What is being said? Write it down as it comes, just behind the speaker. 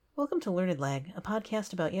Welcome to Learned Lag, a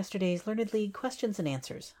podcast about yesterday's Learned League questions and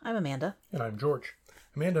answers. I'm Amanda. And I'm George.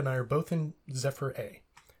 Amanda and I are both in Zephyr A.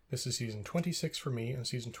 This is season 26 for me and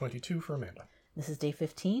season 22 for Amanda. This is day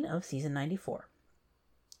 15 of season 94.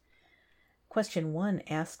 Question 1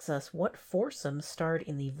 asks us what foursome starred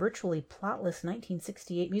in the virtually plotless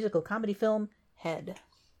 1968 musical comedy film Head?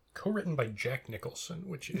 Co-written by Jack Nicholson,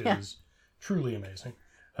 which is truly amazing.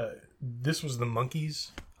 This was the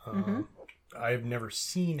Monkees. I've never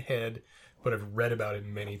seen Head, but I've read about it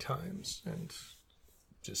many times. And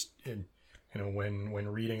just, when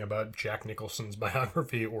reading about Jack Nicholson's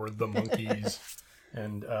biography or the Monkees,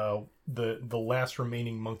 and the last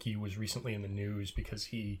remaining monkey was recently in the news because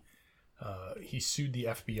he sued the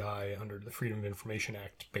FBI under the Freedom of Information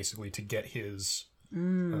Act, basically to get his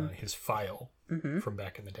file from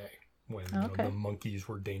back in the day when the Monkees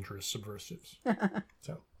were dangerous subversives.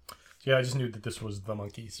 So, yeah, I just knew that this was the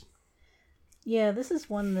Monkees. Yeah, this is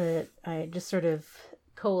one that I just sort of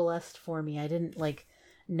coalesced for me. I didn't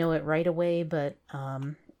know it right away, but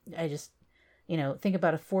I just, think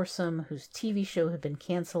about a foursome whose TV show had been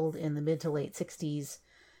canceled in the mid to late 60s.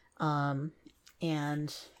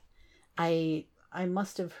 And I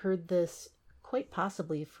must have heard this quite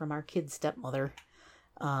possibly from our kid's stepmother,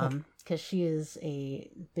 because she is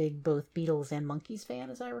a big both Beatles and Monkees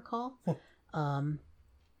fan, as I recall.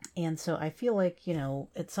 And so I feel like,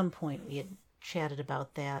 at some point we had chatted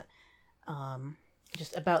about that,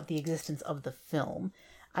 just about the existence of the film.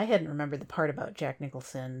 I hadn't remembered the part about Jack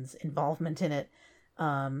Nicholson's involvement in it,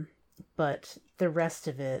 but the rest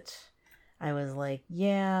of it, I was like,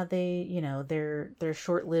 yeah, their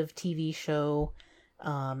short-lived TV show,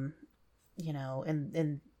 and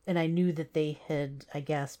I knew that they had, I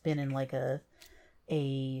guess, been in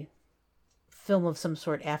a film of some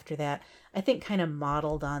sort after that. I think kind of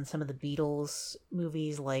modeled on some of the Beatles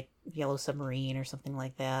movies like Yellow Submarine or something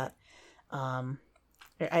like that. I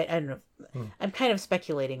don't know. I'm kind of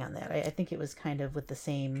speculating on that. I think it was kind of with the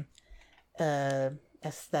same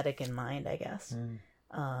aesthetic in mind, I guess.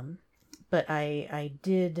 But I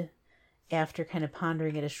did, after kind of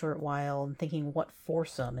pondering it a short while and thinking what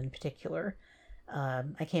foursome in particular,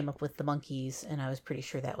 I came up with the Monkees, and I was pretty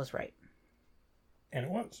sure that was right. And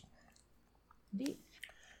it was. Indeed.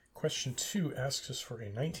 Question 2 asks us for a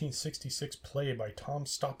 1966 play by Tom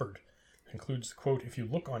Stoppard. It includes the quote, "If you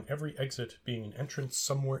look on every exit being an entrance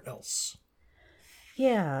somewhere else."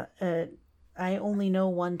 Yeah, I only know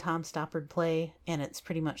one Tom Stoppard play, and it's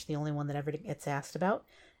pretty much the only one that ever gets asked about,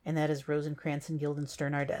 and that is Rosencrantz and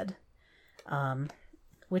Guildenstern Are Dead,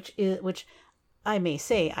 which I may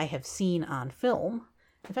say I have seen on film.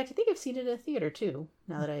 In fact, I think I've seen it at a theater too,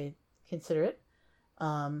 now that I consider it.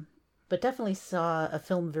 But definitely saw a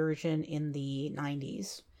film version in the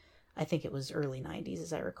 90s. I think it was early 90s,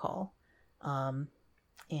 as I recall. And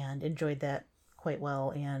enjoyed that quite well.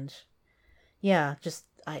 And yeah, just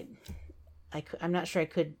I'm not sure I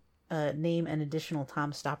could name an additional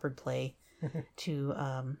Tom Stoppard play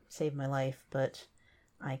to save my life, but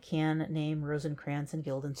I can name Rosencrantz and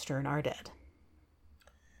Guildenstern Are Dead.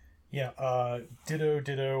 Yeah,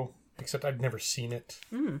 ditto. Except I've never seen it.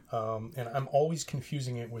 And I'm always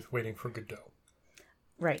confusing it with Waiting for Godot.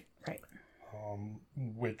 Right.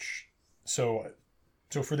 So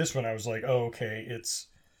for this one, I was like, oh, okay, it's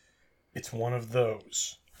one of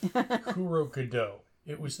those. Who wrote Godot?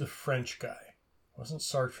 It was the French guy. It wasn't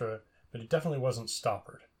Sartre, but it definitely wasn't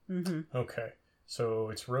Stoppard. Okay, so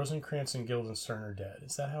it's Rosencrantz and Guildenstern Are Dead.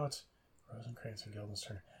 Is that how it's? Rosencrantz and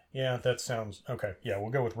Guildenstern. Yeah, that sounds... Okay, yeah, we'll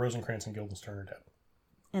go with Rosencrantz and Guildenstern Are Dead.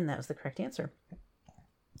 And that was the correct answer.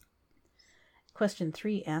 Question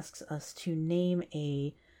 3 asks us to name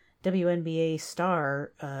a WNBA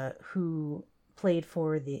star who played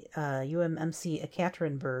for the UMMC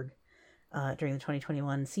Ekaterinburg during the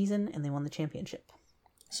 2021 season, and they won the championship.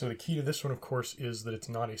 So the key to this one, of course, is that it's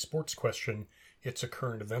not a sports question, it's a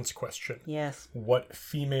current events question. Yes. What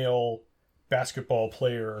female basketball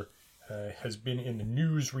player has been in the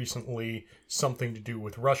news recently, something to do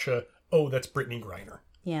with Russia? Oh, that's Brittany Griner.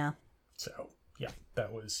 Yeah. So, yeah,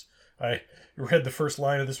 that was... I read the first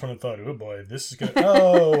line of this one and thought, oh boy, this is going to...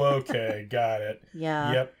 Oh, okay, got it.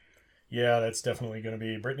 Yeah. Yep. Yeah, that's definitely going to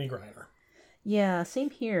be Brittany Griner. Yeah,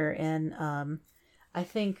 same here. And I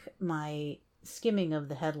think my skimming of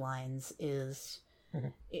the headlines is...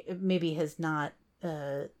 It maybe has not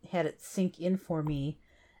had it sink in for me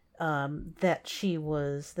that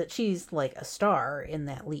she's like a star in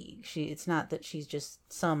that league. It's not that she's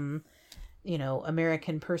just some...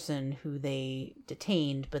 American person who they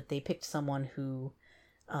detained, but they picked someone who,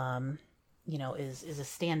 is a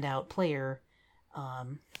standout player,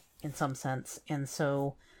 in some sense. And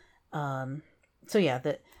so yeah,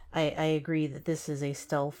 that I agree that this is a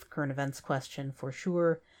stealth current events question for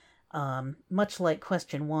sure. Much like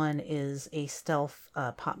question 1 is a stealth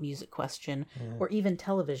pop music question or even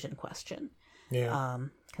television question. Yeah.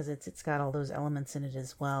 Because it's got all those elements in it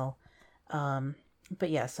as well. But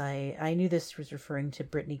yes, I knew this was referring to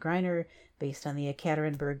Brittany Griner based on the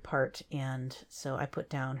Ekaterinburg part, and so I put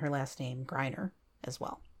down her last name, Griner, as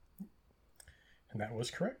well. And that was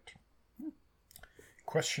correct.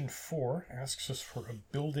 Question 4 asks us for a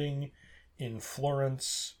building in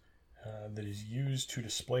Florence that is used to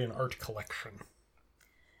display an art collection.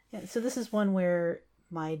 Yeah, so this is one where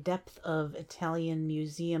my depth of Italian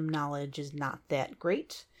museum knowledge is not that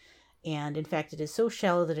great. And in fact, it is so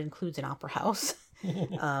shallow that it includes an opera house.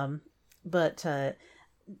 But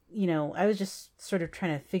I was just sort of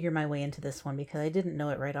trying to figure my way into this one because I didn't know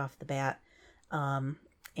it right off the bat.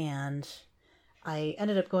 And I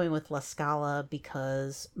ended up going with La Scala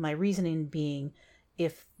because my reasoning being,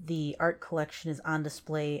 if the art collection is on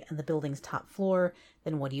display in the building's top floor,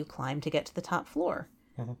 then what do you climb to get to the top floor?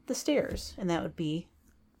 Mm-hmm. The stairs. And that would be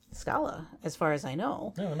Scala, as far as I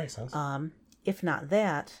know. Yeah, that makes sense. If not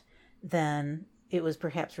that, then it was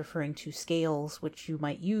perhaps referring to scales, which you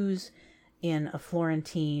might use in a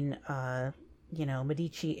Florentine,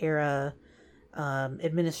 Medici era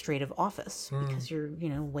administrative office, because you're,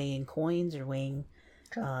 weighing coins or weighing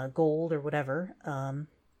gold or whatever.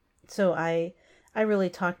 So I really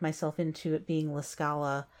talked myself into it being La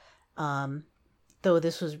Scala, though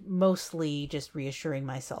this was mostly just reassuring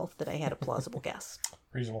myself that I had a plausible guess.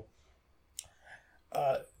 Reasonable.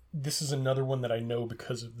 This is another one that I know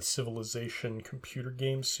because of the Civilization computer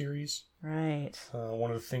game series. Right.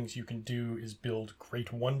 One of the things you can do is build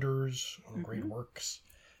great wonders, great works.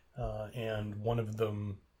 And one of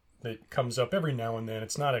them that comes up every now and then,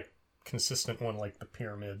 it's not a consistent one like the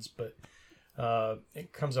pyramids, but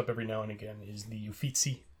it comes up every now and again, is the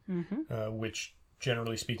Uffizi, which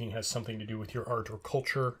generally speaking has something to do with your art or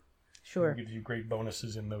culture. Sure. It gives you great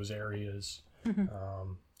bonuses in those areas.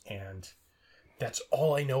 And that's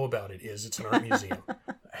all I know about it is it's an art museum.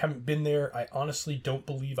 I haven't been there. I honestly don't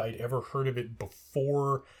believe I'd ever heard of it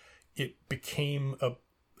before it became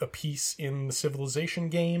a piece in the Civilization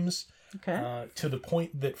games. Okay. To the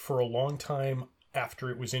point that for a long time after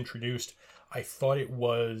it was introduced, I thought it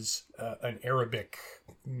was an Arabic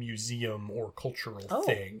museum or cultural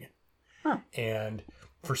thing. Huh. And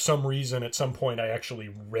for some reason, at some point, I actually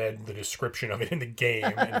read the description of it in the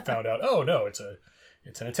game and found out, oh no, it's an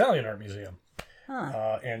Italian art museum.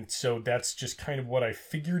 Huh. And so that's just kind of what I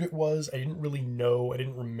figured it was. I didn't really know. I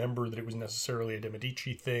didn't remember that it was necessarily a De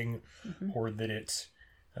Medici thing or that it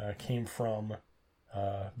came from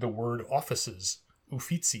the word offices,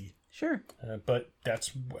 Uffizi. Sure. But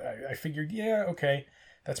I figured, yeah, okay,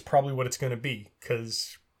 that's probably what it's going to be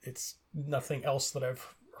because it's nothing else that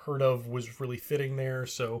I've heard of was really fitting there.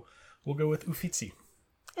 So we'll go with Uffizi.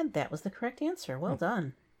 And that was the correct answer. Well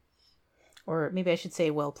done. Or maybe I should say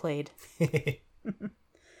well played.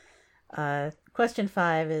 Question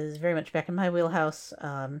 5 is very much back in my wheelhouse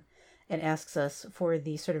and asks us for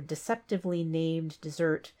the sort of deceptively named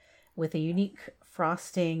dessert with a unique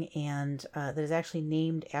frosting and that is actually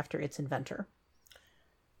named after its inventor.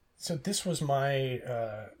 So this was my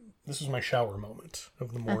shower moment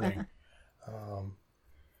of the morning.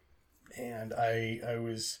 And I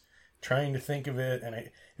was trying to think of it, and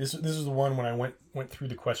this was the one when I went through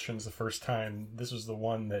the questions the first time. This was the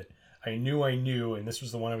one that I knew, and this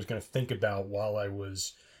was the one I was going to think about while I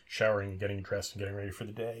was showering and getting dressed and getting ready for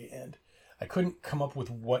the day. And I couldn't come up with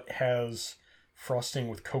what has frosting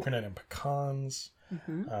with coconut and pecans.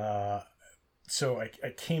 So I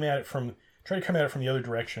tried to come at it from the other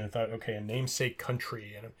direction and thought, okay, a namesake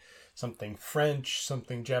country and something French,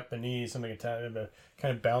 something Japanese, something Italian.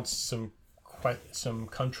 Kind of bounced some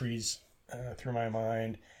countries through my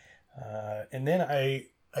mind. And then I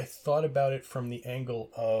thought about it from the angle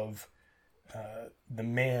of the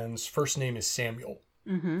man's first name is Samuel.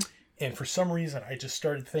 And for some reason, I just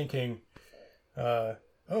started thinking,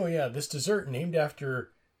 oh yeah, this dessert named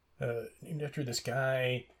after this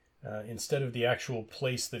guy instead of the actual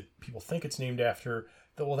place that people think it's named after.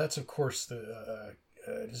 Well, that's of course the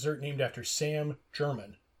dessert named after Sam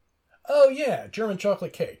German. Oh yeah, German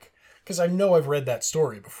chocolate cake. Because I know I've read that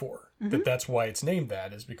story before. That's why it's named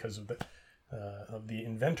that is because of the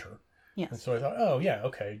inventor. Yes. And so I thought, oh yeah,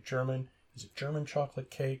 okay, German. Is it German chocolate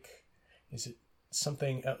cake? Is it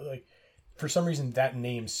something like? For some reason, that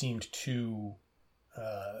name seemed too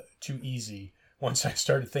easy once I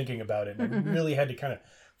started thinking about it. And I really had to kind of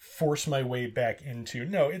force my way back into,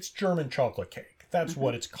 no, it's German chocolate cake. That's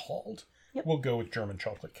what it's called. Yep. We'll go with German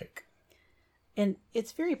chocolate cake. And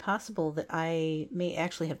it's very possible that I may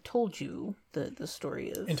actually have told you the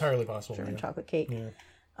story of Entirely possible. German Yeah. chocolate cake. Yeah.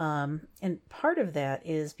 And part of that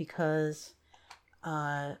is because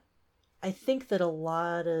I think that a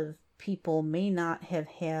lot of people may not have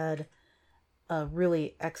had a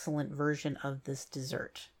really excellent version of this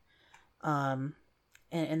dessert. And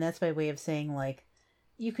that's by way of saying, like,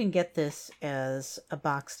 you can get this as a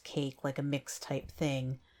boxed cake, like a mix type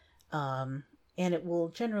thing. And it will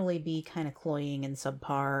generally be kind of cloying and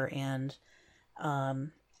subpar. And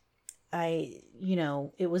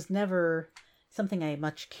it was never something I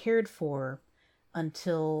much cared for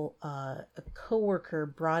until a coworker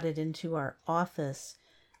brought it into our office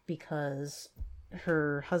because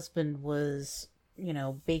her husband was,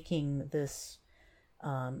 baking this,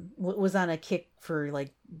 was on a kick for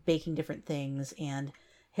like baking different things and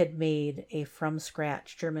had made a from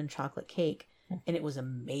scratch German chocolate cake, and it was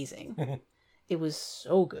amazing. It was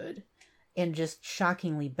so good and just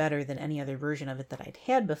shockingly better than any other version of it that I'd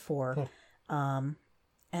had before. And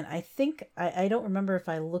I think, I don't remember if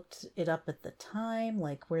I looked it up at the time,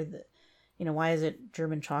 like where why is it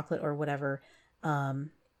German chocolate or whatever.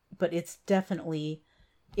 But it's definitely,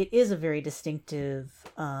 it is a very distinctive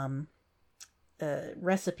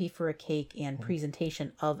recipe for a cake and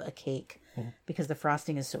presentation of a cake because the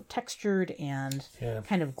frosting is so textured and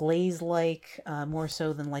kind of glaze-like, more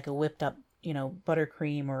so than like a whipped up,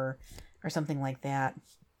 buttercream or something like that.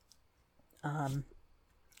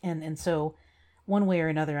 And so one way or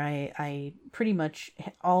another, I pretty much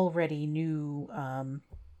already knew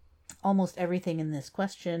almost everything in this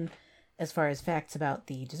question as far as facts about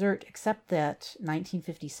the dessert, except that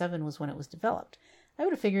 1957 was when it was developed. I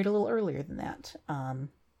would have figured a little earlier than that.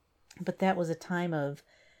 But that was a time of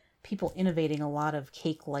people innovating a lot of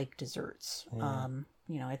cake-like desserts.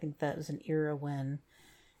 I think that was an era when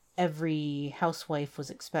every housewife was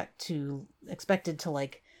expected to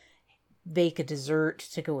like bake a dessert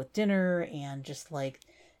to go with dinner, and just like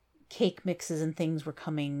cake mixes and things were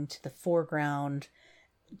coming to the foreground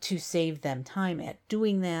to save them time at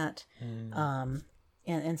doing that.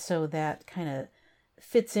 And so that kind of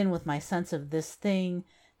fits in with my sense of this thing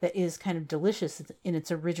that is kind of delicious in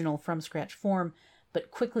its original from scratch form,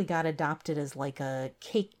 but quickly got adopted as like a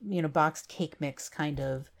cake, boxed cake mix kind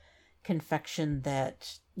of confection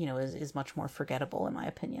that, is much more forgettable in my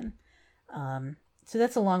opinion. So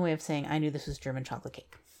that's a long way of saying I knew this was German chocolate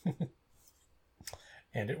cake.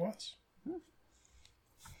 And it was.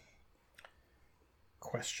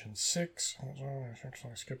 Question 6.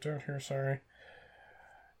 I skipped out here, sorry.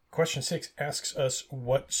 Question 6 asks us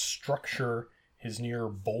what structure is near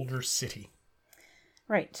Boulder City.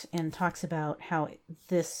 Right, and talks about how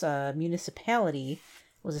this municipality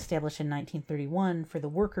was established in 1931 for the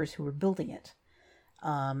workers who were building it,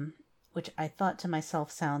 which I thought to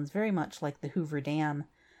myself sounds very much like the Hoover Dam,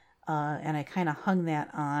 and I kind of hung that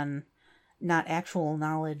on not actual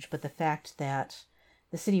knowledge, but the fact that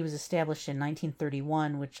the city was established in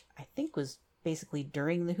 1931, which I think was basically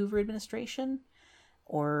during the Hoover administration,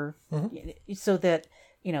 or so that,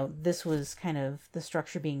 this was kind of the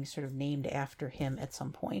structure being sort of named after him at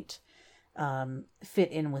some point,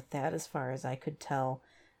 fit in with that as far as I could tell.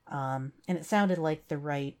 And it sounded like the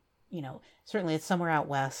right, certainly it's somewhere out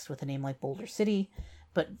west with a name like Boulder City,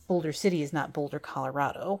 but Boulder City is not Boulder,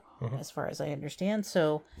 Colorado, as far as I understand.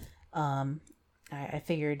 So I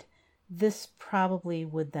figured this probably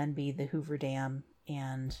would then be the Hoover Dam,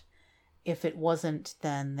 and if it wasn't,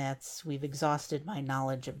 then we've exhausted my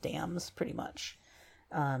knowledge of dams pretty much.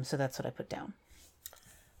 So that's what I put down.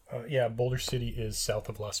 Boulder City is south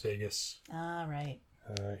of Las Vegas. Ah, right.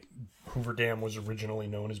 Hoover Dam was originally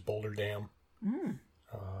known as Boulder Dam.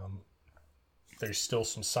 There's still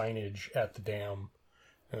some signage at the dam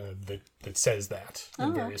that says that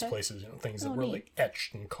in various places. Things that were neat. Like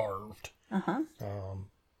etched and carved. And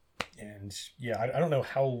I don't know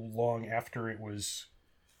how long after it was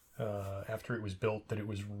built that it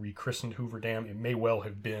was rechristened Hoover Dam. It may well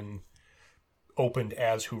have been opened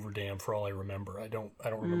as Hoover Dam for all I remember. I don't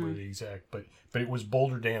remember the exact, but it was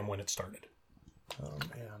Boulder Dam when it started,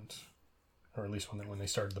 or at least when they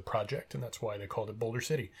started the project, and that's why they called it Boulder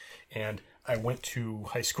City. And I went to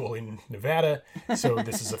high school in Nevada, so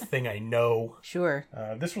this is a thing I know. Sure.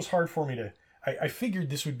 This was hard for me to. I figured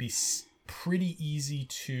this would be pretty easy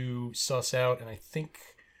to suss out, and I think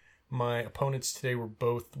my opponents today were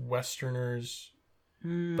both Westerners,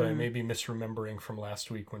 but I may be misremembering from last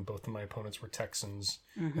week when both of my opponents were Texans,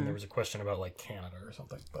 and there was a question about like Canada or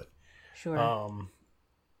something. But sure.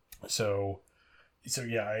 So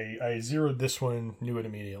yeah, I zeroed this one, knew it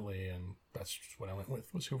immediately, and that's just what I went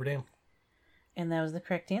with, was Hoover Dam. And that was the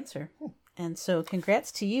correct answer. And so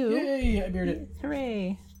congrats to you. Yay, I beard it.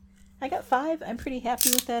 Hooray. I got 5. I'm pretty happy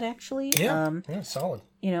with that, actually. Yeah, solid.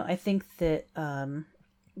 I think that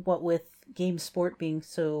what with game sport being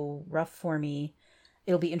so rough for me,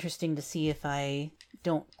 it'll be interesting to see if I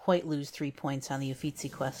don't quite lose 3 points on the Uffizi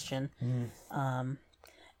question.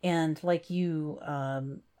 And like you,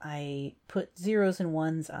 I put 0s and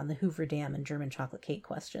 1s on the Hoover Dam and German chocolate cake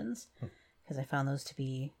questions because I found those to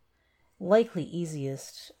be likely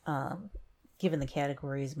easiest, given the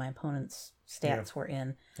categories my opponent's stats were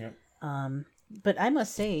in. Yeah. But I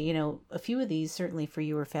must say, a few of these certainly for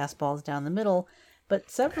you were fastballs down the middle, but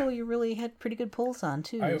several you really had pretty good pulls on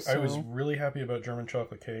too. I was really happy about German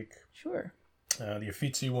chocolate cake. Sure. The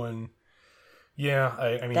Uffizi one, yeah,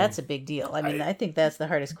 I mean that's a big deal. I think that's the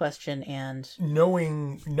hardest question, and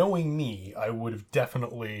knowing me, I would have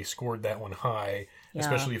definitely scored that one high,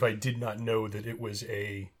 especially if I did not know that it was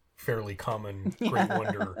a fairly common great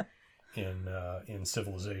wonder in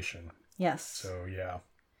civilization. Yes. So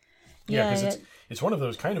because it's one of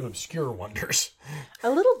those kind of obscure wonders. A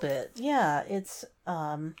little bit, yeah. It's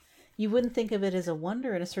you wouldn't think of it as a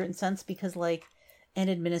wonder in a certain sense because, like, an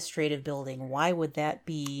administrative building, why would that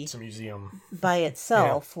be? It's a museum by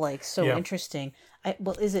itself, interesting.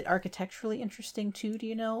 Is it architecturally interesting too? Do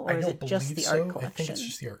you know, or is it just the art collection? I think it's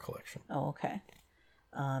just the art collection. Oh, okay.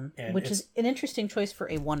 Which is an interesting choice for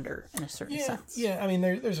a wonder in a certain sense. Yeah, I mean,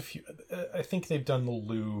 there's a few. I think they've done the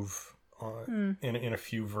Louvre in a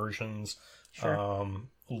few versions. Sure.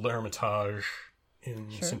 L'Hermitage in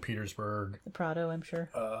St. Petersburg. The Prado, I'm sure.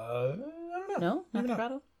 I don't know. No, not the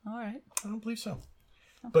Prado. All right. I don't believe so.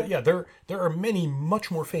 Okay. But yeah, there are many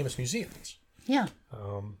much more famous museums. Yeah.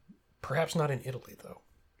 Perhaps not in Italy though.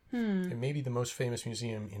 It may be the most famous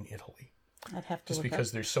museum in Italy. I'd have to just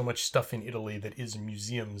because there's so much stuff in Italy that is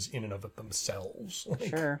museums in and of themselves.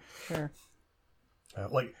 Sure.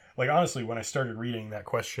 Like honestly, when I started reading that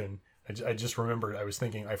question, I just remembered I was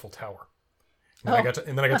thinking Eiffel Tower. And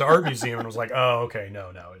then I got to art museum and was like, oh, okay,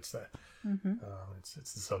 no, it's that. It's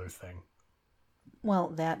this other thing.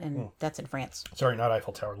 Well, that's in France. Sorry, not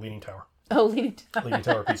Eiffel Tower, Leaning Tower. Oh, Leaning Tower. Leaning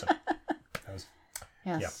Tower, Pisa. Yes.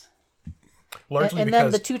 Yeah. Largely and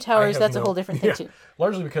then the 2 towers, that's a whole different thing too.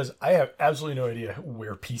 Largely because I have absolutely no idea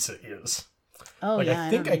where Pisa is. Oh, yeah. I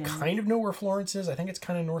think I kind of know where Florence is. I think it's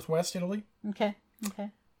kind of northwest Italy. Okay.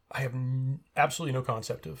 I have absolutely no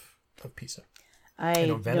concept of Pisa. I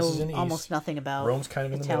know Venice is in the almost east. nothing about Rome's kind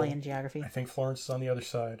of in Italian the middle. geography. I think Florence is on the other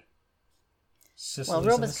side. Sicily's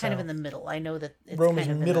Rome is south. kind of in the middle. I know that it's Rome kind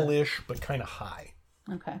is of middle-ish, but kind of high.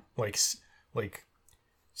 Okay. Like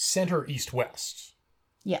center east-west.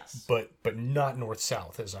 Yes. But not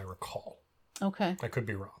north-south, as I recall. Okay. I could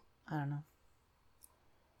be wrong. I don't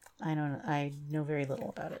know. I know very little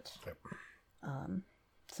about it. Yep.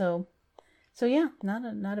 So yeah,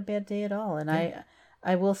 not a bad day at all. And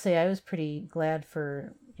I will say I was pretty glad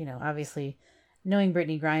for, obviously knowing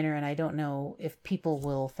Brittany Griner, and I don't know if people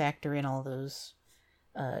will factor in all those,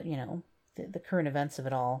 the current events of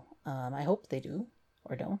it all. I hope they do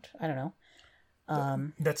or don't. I don't know.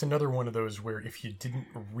 That's another one of those where if you didn't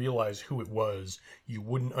realize who it was, you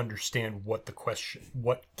wouldn't understand what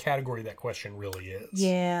category that question really is.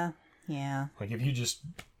 Yeah. Like if you just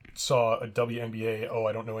saw a WNBA,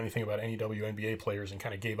 I don't know anything about any WNBA players and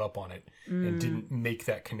kind of gave up on it and didn't make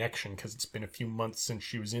that connection because it's been a few months since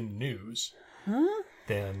she was in the news,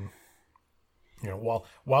 then,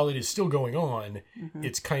 while it is still going on,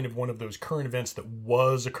 it's kind of one of those current events that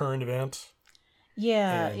was a current event.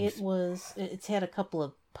 Yeah, it's had a couple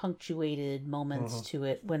of punctuated moments to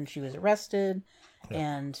it when she was arrested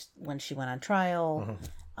and when she went on trial.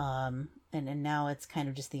 And now it's kind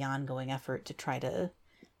of just the ongoing effort to try to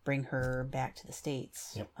bring her back to the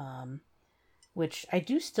States. Yep. Which I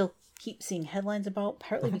do still keep seeing headlines about,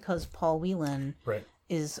 partly because Paul Whelan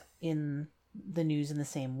is in the news in the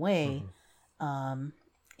same way.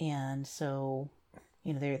 And so,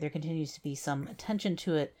 there continues to be some attention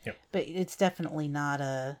to it, but it's definitely not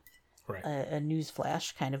a news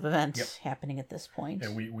flash kind of event happening at this point.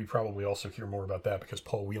 And we probably also hear more about that because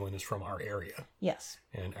Paul Whelan is from our area. Yes.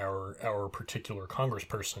 And our particular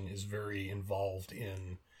congressperson is very involved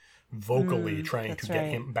in vocally trying to get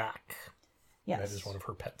him back. Yes. That is one of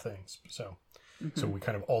her pet things. So we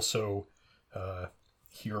kind of also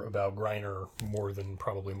hear about Griner more than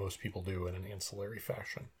probably most people do in an ancillary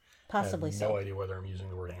fashion. Possibly I have so. no idea whether I'm using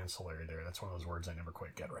the word ancillary there. That's one of those words I never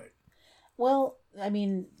quite get right. Well, I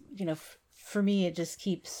mean, for me, it just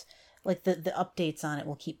keeps, like, the updates on it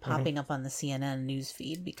will keep popping up on the CNN news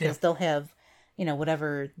feed because they'll have,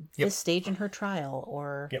 whatever this stage in her trial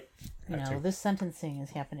or, this sentencing is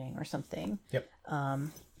happening or something. Yep.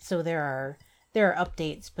 So there are there are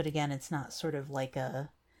updates, but again, it's not sort of like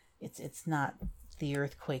it's not the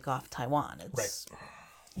earthquake off Taiwan. It's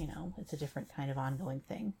it's a different kind of ongoing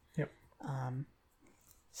thing. Yep.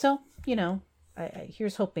 So I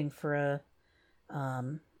here's hoping for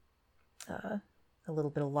a little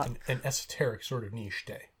bit of luck. An esoteric sort of niche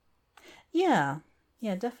day. Yeah,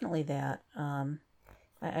 definitely that.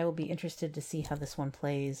 I will be interested to see how this one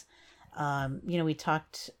plays. We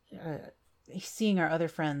talked, seeing our other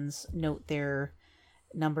friends note their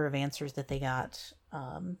number of answers that they got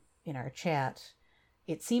in our chat.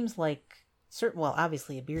 It seems like, well,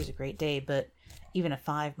 obviously a beer's a great day, but even a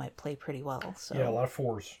 5 might play pretty well. So yeah, a lot of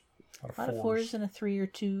 4s. A lot of 4s and a 3 or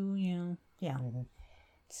 2, yeah. Mm-hmm.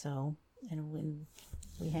 So, and when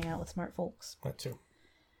we hang out with smart folks. That too.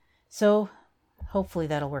 So, hopefully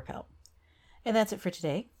that'll work out. And that's it for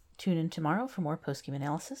today. Tune in tomorrow for more post-game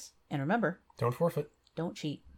analysis. And remember, don't forfeit. Don't cheat.